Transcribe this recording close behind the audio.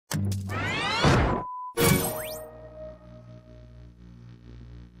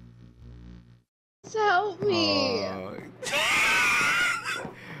to help me.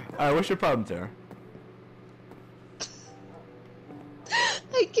 Alright, what's your problem, Tara?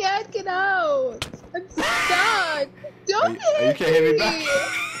 I can't get out. I'm stuck. Don't hit you can't hit me me. back.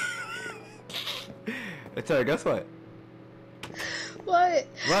 Hey, Tara, guess what? What?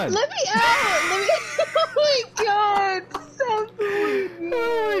 Run. Let me out. Let me. Oh my god. Stop bullying me.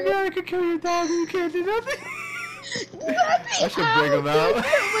 Oh my god, I could kill your dog and you can't do nothing. Let me I should out. bring him out. Don't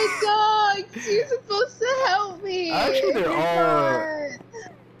hurt my dogs. You're supposed to help me. Actually, they're You're all.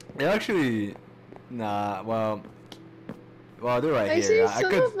 not. Actually, nah. Well, they're right I here. see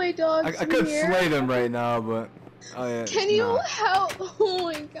some of my dogs I could here. slay them right now, but. Oh yeah. Can you nah. help? Oh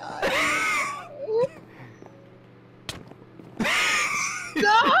my god.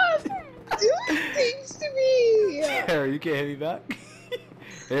 Stop doing things to me. Tara, you can't hit me back.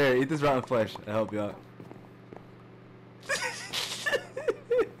 Here, eat this rotten flesh. I'll help you out.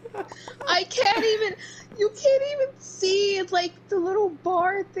 I can't even. You can't even see like the little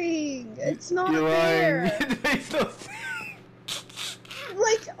bar thing. It's not You're there. lying. It makes no sense.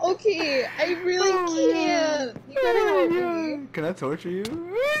 Like, okay, I really can't. You gotta help me. Can I torture you?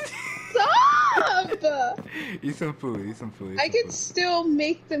 Stop! Eat some food. Eat some food. I can still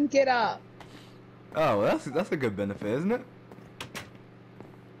make them get up. Oh, well, that's a good benefit, isn't it?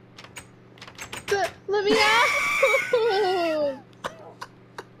 Let me out!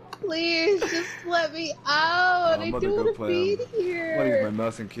 Please, just let me out. I don't want to be here. I'm gonna use my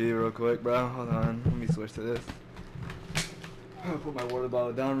mouse and key real quick, bro. Hold on. Let me switch to this. I'm gonna put my water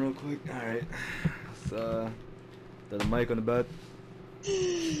bottle down real quick. Alright. Let's, throw the mic on the bed.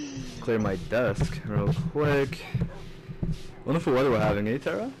 Clear my desk real quick. Wonderful weather we're having, eh,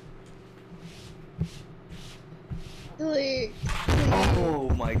 Tara? Please. Oh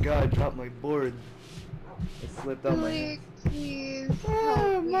my god, dropped my board. It slipped out my hand. Please Oh,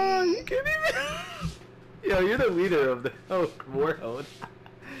 help Mom, me. you can't even. Yo, you're the leader of the world.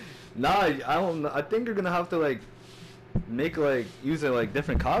 Nah, I don't. I think you're gonna have to like make use a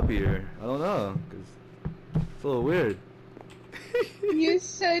different copier. I don't know, cause it's a little weird. You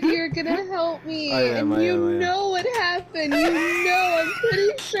said you're gonna help me, I am. you know what happened. You know, I'm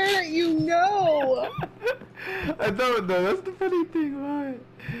pretty sure that you know. I don't know. That's the funny thing. Why?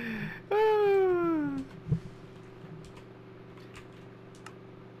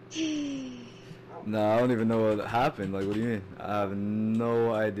 No, I don't even know what happened. Like, what do you mean? I have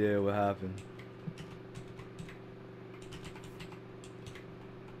no idea what happened.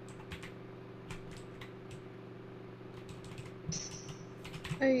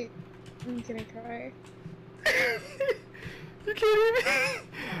 I'm gonna cry. You can't even.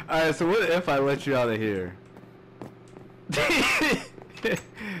 Alright, so what if I let you out of here?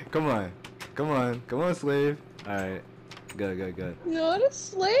 Come on. Come on. Come on, slave. Alright. Good. Not a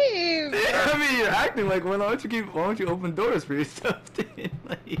slave! I mean, you're acting like one. Why don't you open doors for yourself, then?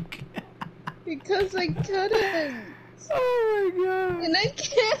 Like. Because I couldn't. Oh my god. And I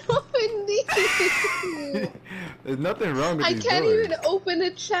can't open these. There's nothing wrong with these I can't doors. even open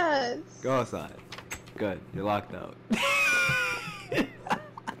a chest. Go outside. Good. You're locked out.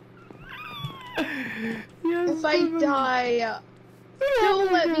 Yes, If I die,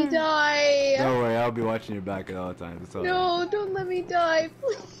 don't let me die. Don't worry, I'll be watching your back at all times. It's all No, right. don't let me die,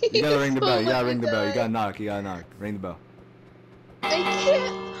 please. You gotta ring the bell. You gotta ring the bell. You die. gotta knock. You gotta knock. Ring the bell. I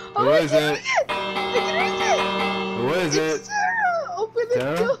can't. Who Oh, is it? I can ring it. Who is It's it? Tara. Open the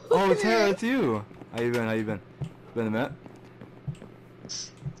Tara? door. Oh, Tara, it's you. How you been? How you been? Been a minute?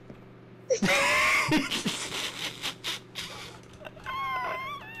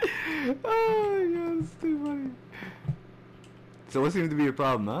 Oh my god, it's too funny. So what seems to be your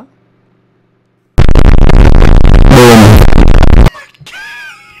problem, huh?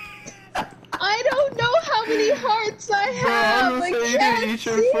 I don't know how many hearts I have. Bro, I you didn't can't eat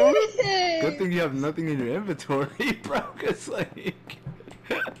your see food? it. Good thing you have nothing in your inventory, bro. It's like...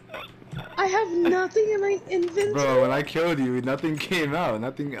 I have nothing in my inventory. Bro, when I killed you, nothing came out.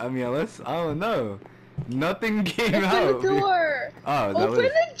 Nothing, I mean, unless, I don't know. Nothing came out. Open the door. Oh, is that Open what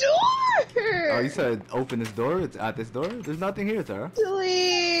it- the door. Oh, you said open this door? It's at this door? There's nothing here, Tara.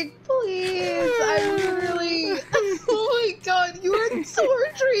 Please, I really. Oh my god, you are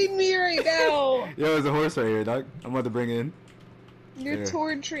torturing me right now. Yo, there's a horse right here, dog. I'm about to bring it in. You're Here.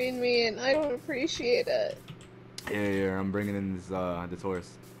 torturing me, and I don't appreciate it. Yeah, I'm bringing in this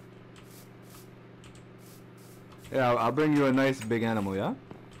horse. Yeah, I'll bring you a nice big animal, yeah?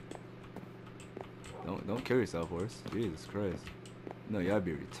 Don't kill yourself, horse. Jesus Christ. No, you gotta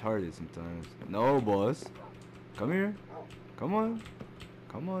be retarded sometimes. No, boss. Come here. Come on.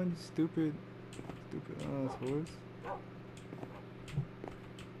 Come on, you stupid ass horse.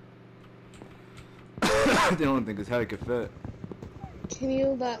 The only thing is how he could fit. Can you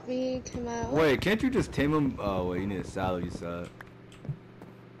let me come out? Wait, can't you just tame him? Oh wait, you need a saddle, you said.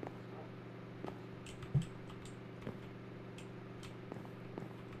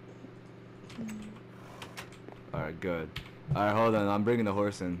 Alright, good. Alright, hold on, I'm bringing the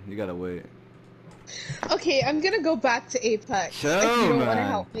horse in. You gotta wait. Okay, I'm gonna go back to Apex if you don't want to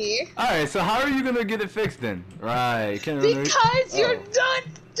help me. Alright, so how are you gonna get it fixed then? Right, can't remember. Because you're not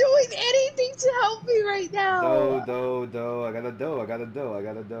doing anything to help me right now. Dough. I got a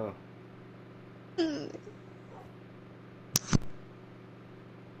dough.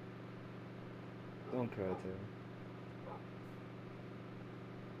 Don't cry, Taylor.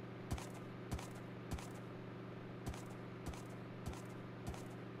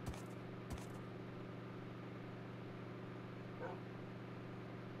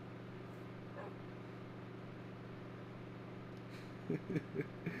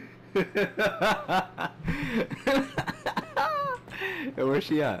 Hey, where's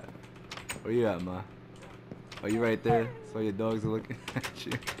she at? Where you at, ma? Oh, you right there? So your dogs are looking at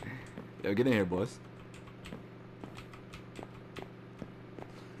you. Yo, get in here, boss.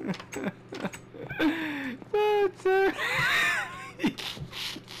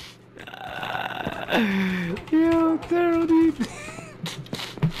 Yo, Terrell.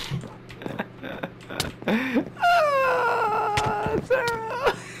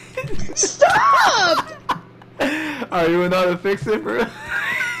 Stop! Are you know how to fix it, bro?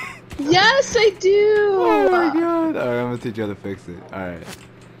 Yes, I do. Oh my god! Alright, I'm gonna teach you how to fix it. Alright.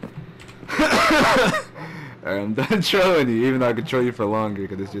 Alright, I'm done trolling you, even though I could troll you for longer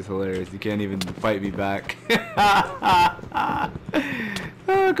because it's just hilarious. You can't even fight me back.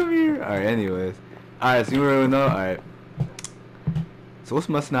 Oh, come here. Alright, anyways. Alright, so you really know? Alright. So what's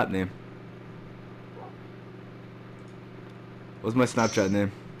my Snap name? What's my Snapchat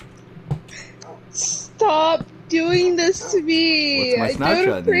name? Stop doing this to me. What's my I Snapchat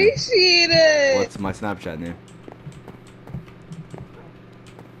don't appreciate it. What's my Snapchat name?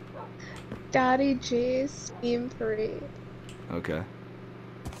 Daddy J's Theme Parade. Okay.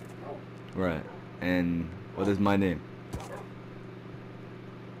 Right. And what is my name?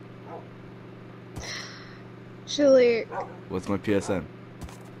 Shalik. What's my PSN?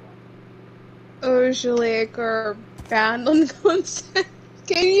 Oh, Shalik, or banned on consent.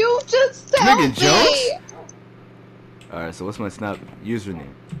 Can you just help me? Making jokes? Alright, so what's my Snap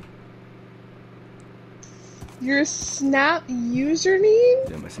username? Your Snap username?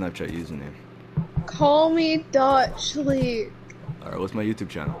 Yeah, my Snapchat username. Call me Shalik. Alright, what's my YouTube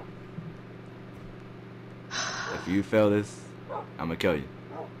channel? If you fail this, I'm gonna kill you.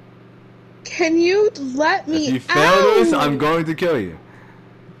 Can you let me out? If you fail this, I'm going to kill you.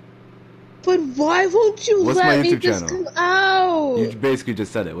 But why won't you What's my let me YouTube just channel? come out? You basically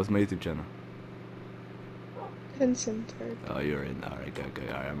just said it. What's my YouTube channel? Consented. Oh, you're in. Alright, good.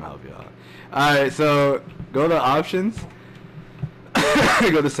 Alright, I'm gonna help you out. Alright, so go to options.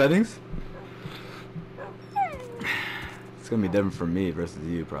 Go to settings. It's gonna be different for me versus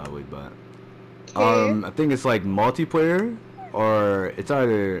you probably, but Okay. I think it's like multiplayer, or it's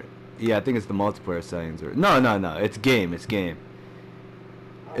either, yeah, I think it's the multiplayer settings, or no, it's game. It's Okay.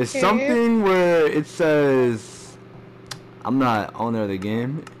 something where it says, I'm not owner of the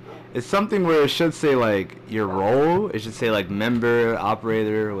game. It's something where it should say like your role. It should say like member,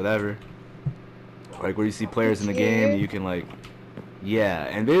 operator, whatever. Like where you see players in the game, you can like, yeah.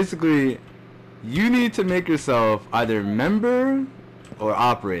 And basically, you need to make yourself either member or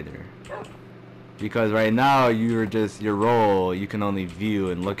operator. Because right now you're just your role. You can only view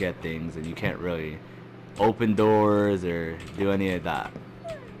and look at things, and you can't really open doors or do any of that.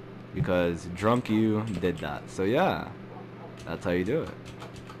 Because drunk you did that. So yeah, that's how you do it.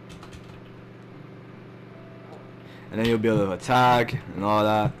 And then you'll be able to attack and all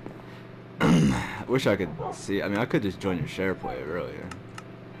that. I wish I could see. I mean, I could just join your share play earlier.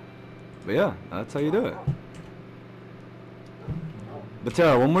 But yeah, that's how you do it. But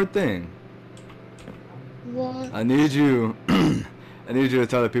Tara, one more thing. What? I need you. I need you to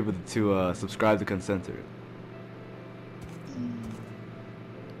tell the people to subscribe to Consenter.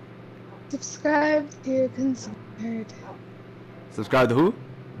 Subscribe to Consented. Subscribe to who?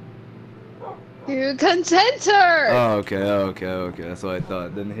 To Consenter! Oh, okay. That's what I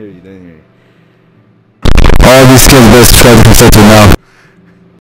thought. Didn't hear you. All these kids best subscribe to Consenter now.